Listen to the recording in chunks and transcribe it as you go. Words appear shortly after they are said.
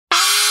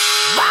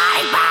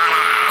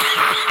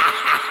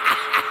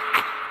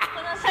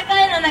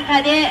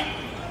中で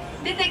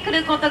出てく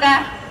ること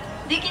が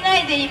できな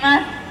いでいま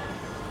す。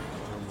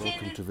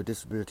Welcome to the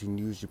Disability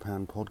News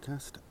Japan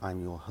podcast.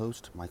 I'm your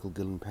host, Michael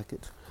Gillen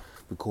Peckett,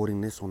 recording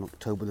this on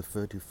October the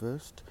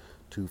 31st,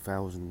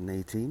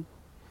 2018,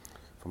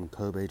 from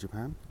Kobe,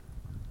 Japan.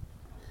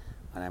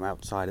 And I'm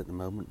outside at the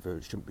moment, though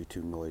it shouldn't be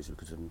too noisy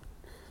because I'm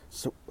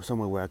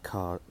somewhere where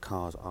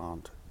cars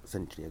aren't,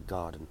 essentially a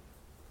garden.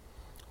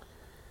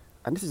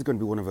 And this is going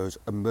to be one of those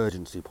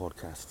emergency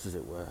podcasts, as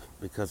it were,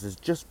 because there's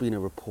just been a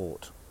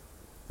report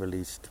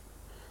released,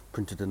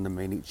 printed in the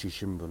Mainichi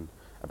Shimbun,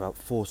 about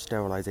forced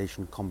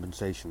sterilisation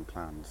compensation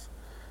plans,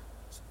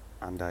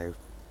 and I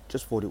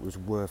just thought it was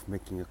worth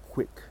making a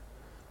quick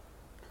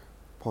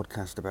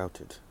podcast about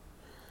it.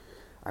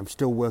 I'm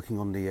still working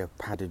on the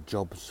Padded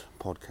Jobs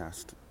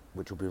podcast,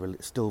 which will be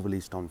still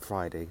released on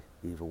Friday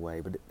either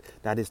way, but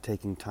that is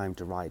taking time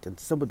to write, and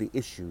some of the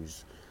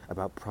issues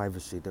about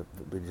privacy that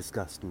we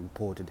discussed and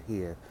reported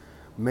here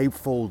may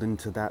fold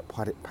into that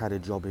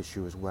padded job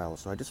issue as well,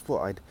 so I just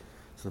thought I'd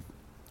sort of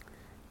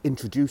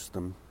introduce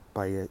them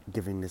by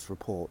giving this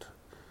report.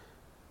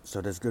 So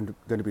there's going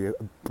to be a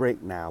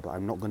break now, but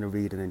I'm not going to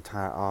read an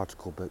entire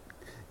article, but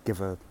give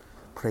a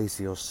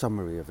précis or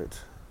summary of it,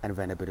 and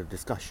then a bit of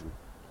discussion.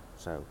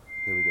 So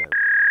here we go.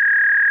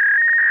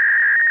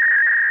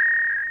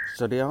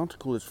 So the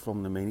article is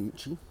from the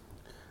Mainichi,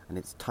 and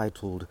it's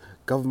titled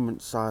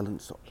 "Government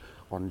Silence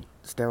on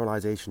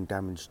Sterilisation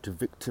Damage to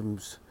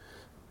Victims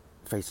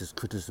Faces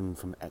Criticism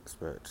from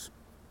Experts."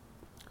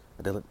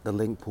 The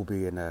link will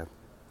be in a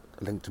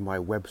link to my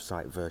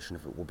website version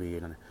of it will be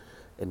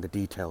in the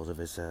details of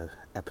this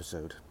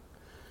episode.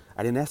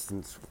 And in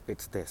essence,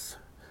 it's this.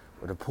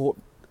 A report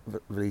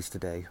released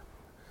today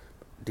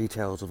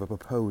details of a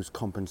proposed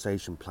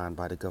compensation plan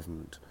by the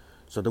government.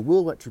 So there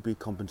will actually be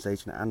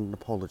compensation and an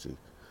apology,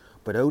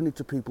 but only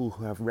to people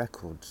who have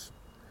records,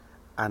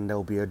 and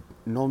there'll be a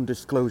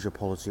non-disclosure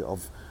policy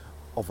of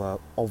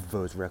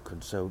those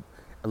records. So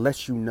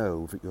unless you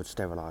know that you're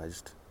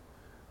sterilised,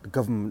 the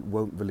government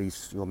won't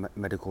release your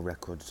medical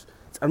records.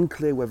 It's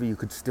unclear whether you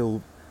could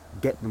still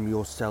get them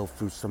yourself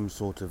through some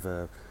sort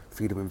of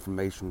freedom of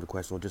information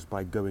request, or just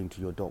by going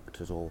to your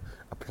doctors or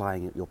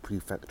applying at your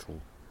prefectural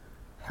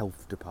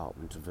health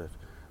department of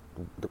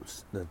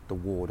the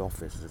ward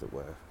office, as it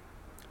were.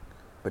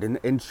 But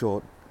in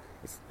short,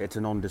 it's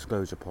a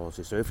non-disclosure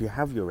policy. So if you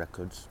have your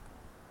records,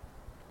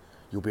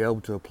 you'll be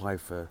able to apply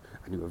for,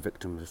 and you're a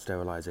victim of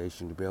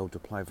sterilisation, you'll be able to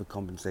apply for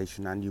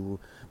compensation, and you will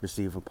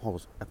receive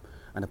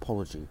an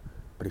apology.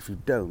 But if you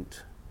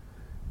don't,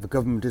 the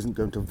government isn't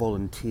going to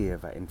volunteer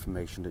that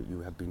information that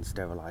you have been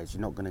sterilised.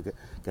 You're not going to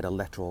get a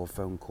letter or a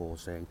phone call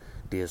saying,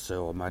 "Dear sir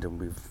or madam,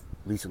 we've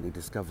recently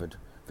discovered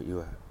that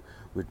you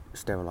were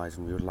sterilised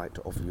and we would like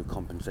to offer you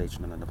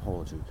compensation and an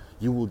apology."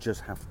 You will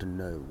just have to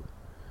know.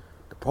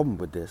 The problem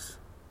with this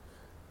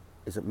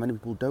is that many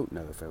people don't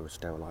know if they were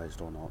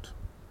sterilised or not.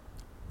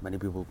 Many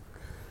people,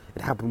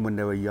 it happened when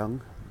they were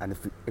young, and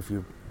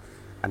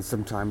and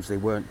sometimes they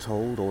weren't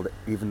told, or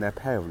even their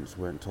parents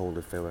weren't told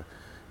if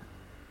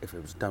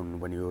it was done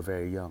when you were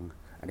very young,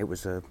 and it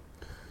was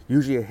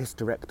usually a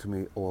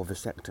hysterectomy or a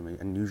vasectomy,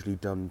 and usually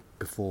done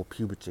before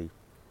puberty.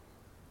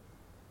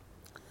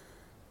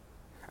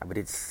 But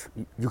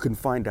you can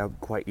find out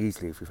quite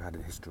easily if you've had a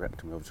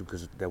hysterectomy, obviously,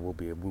 because there will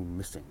be a womb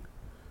missing.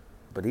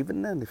 But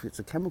even then, if it's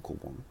a chemical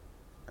one,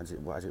 as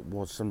it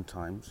was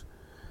sometimes,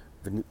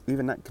 then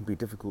even that can be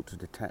difficult to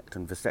detect,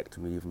 and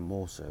vasectomy even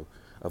more so.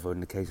 Although in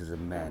the cases of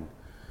men,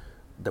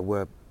 there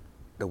were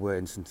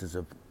instances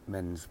of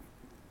men's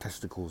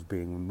testicles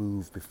being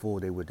removed before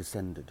they were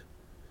descended.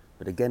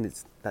 But again,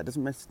 that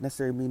doesn't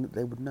necessarily mean that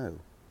they would know,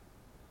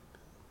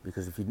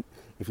 because if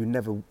you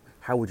never,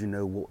 how would you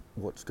know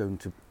what's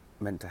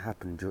meant to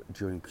happen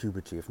during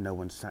puberty if no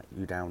one sat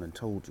you down and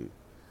told you?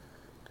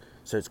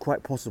 So it's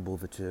quite possible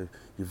that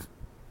you've,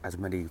 as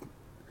many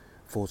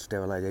forced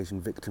sterilisation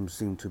victims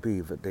seem to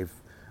be, that they've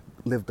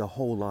lived their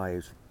whole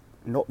lives,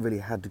 not really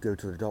had to go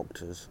to the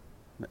doctors,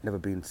 never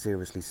been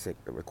seriously sick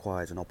that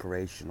requires an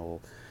operation or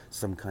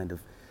some kind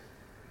of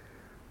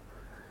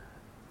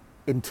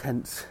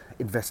intense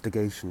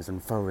investigations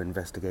and thorough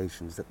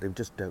investigations, that they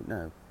just don't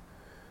know.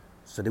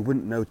 So they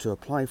wouldn't know to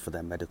apply for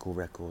their medical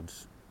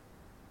records.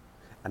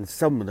 And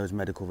some of those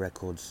medical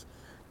records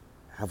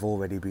have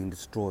already been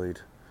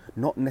destroyed,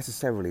 not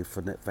necessarily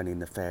for any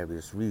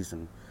nefarious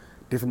reason.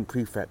 Different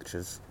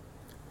prefectures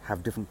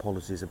have different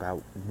policies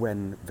about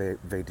when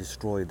they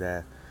destroy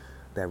their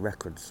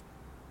records.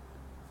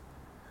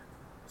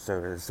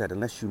 So as I said,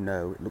 unless you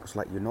know, it looks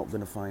like you're not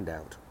going to find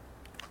out.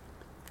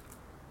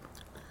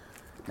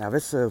 Now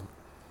the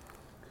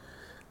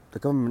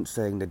government's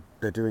saying that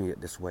they're doing it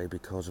this way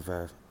because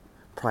of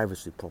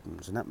privacy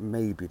problems, and that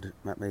may be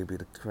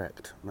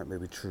correct, that may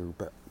be true,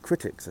 but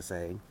critics are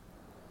saying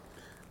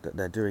that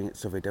they're doing it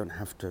so they don't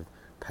have to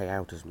pay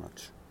out as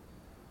much.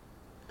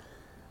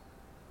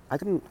 I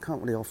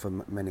can't really offer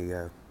many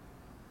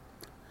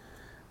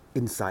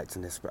insights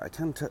in this, but I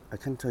can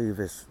tell you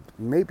this: it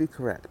may be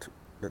correct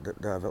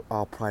that there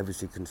are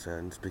privacy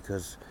concerns,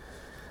 because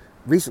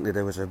recently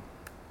there was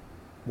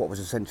what's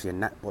essentially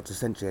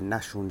a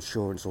national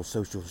insurance or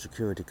social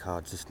security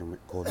card system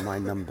called My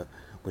Number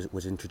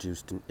was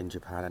introduced in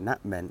Japan, and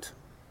that meant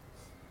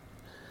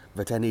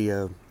that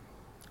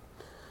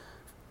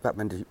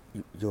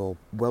your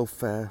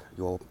welfare,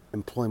 your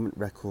employment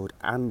record,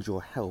 and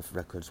your health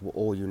records were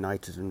all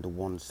united under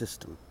one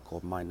system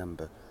called My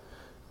Number.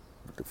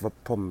 The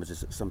problem is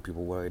that some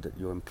people worried that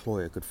your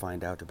employer could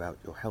find out about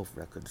your health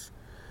records,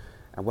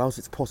 and whilst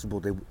it's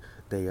possible they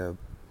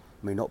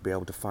may not be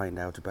able to find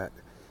out about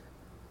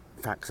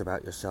facts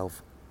about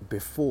yourself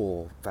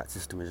before that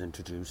system is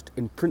introduced,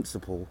 in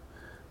principle,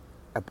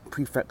 a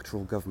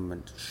prefectural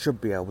government should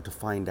be able to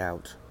find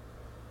out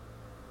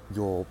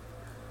your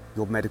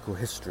medical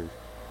history.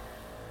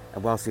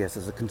 And whilst, yes,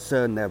 there's a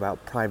concern there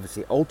about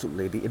privacy,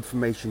 ultimately the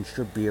information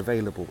should be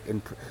available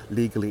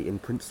legally in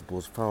principle,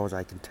 as far as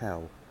I can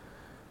tell.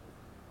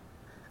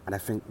 And I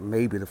think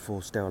maybe the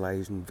forced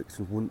sterilisation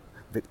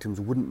victims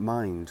wouldn't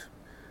mind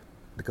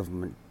the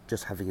government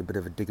just having a bit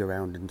of a dig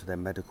around into their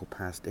medical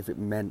past if it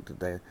meant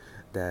that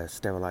their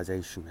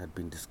sterilisation had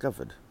been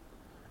discovered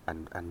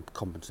and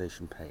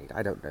compensation paid.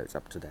 I don't know, it's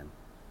up to them.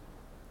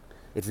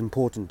 It's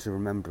important to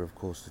remember, of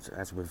course, that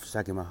as with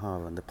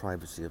Sagamihara and the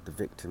privacy of the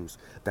victims,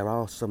 there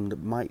are some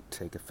that might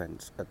take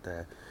offence at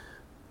their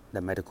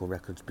medical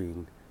records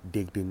being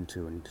digged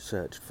into and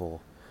searched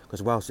for.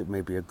 Because whilst it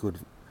may be a good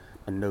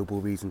and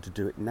noble reason to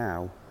do it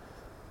now,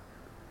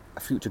 a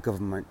future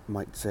government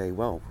might say,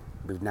 well,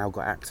 we've now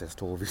got access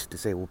to all these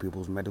disabled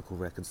people's medical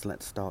records,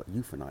 let's start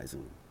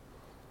euthanizing.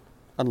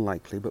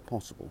 Unlikely, but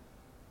possible.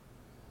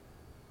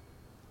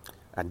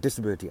 And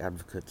disability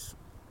advocates,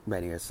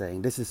 many are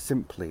saying, this is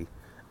simply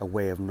a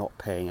way of not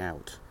paying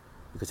out,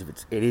 because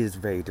it is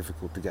very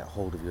difficult to get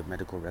hold of your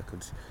medical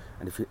records,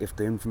 and if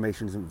the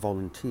information isn't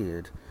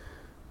volunteered,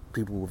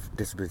 people with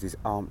disabilities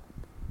are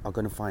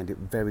going to find it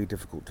very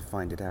difficult to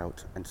find it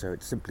out, and so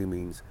it simply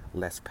means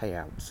less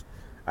payouts.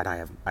 And I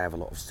have a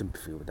lot of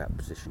sympathy with that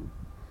position.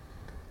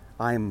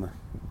 I'm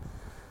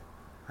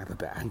a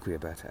bit angry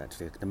about it,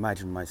 actually. I can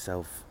imagine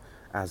myself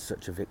as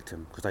such a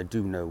victim, because I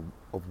do know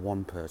of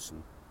one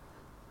person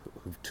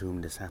to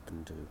whom this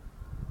happened,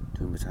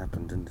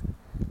 and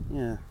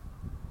yeah.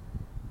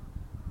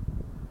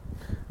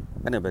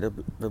 I know, but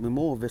there'll be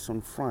more of this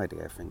on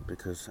Friday, I think,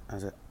 because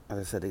as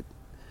I said,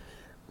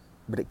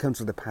 when it comes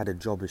to the padded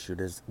job issue,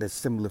 there's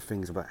similar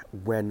things about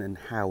when and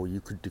how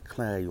you could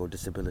declare your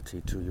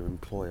disability to your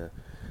employer,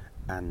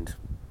 and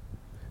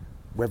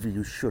whether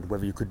you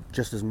could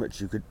just as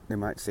much, they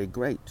might say,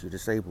 great, you're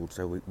disabled,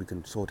 so we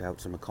can sort out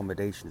some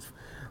accommodations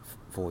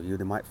for you.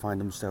 They might find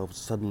themselves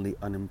suddenly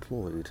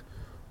unemployed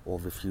or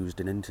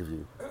refused an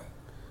interview.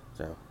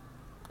 So,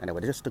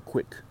 anyway, just a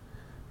quick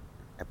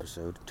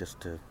episode just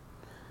to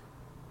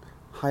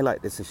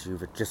highlight this issue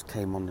that just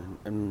came on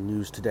the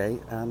news today,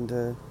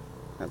 and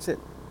that's it.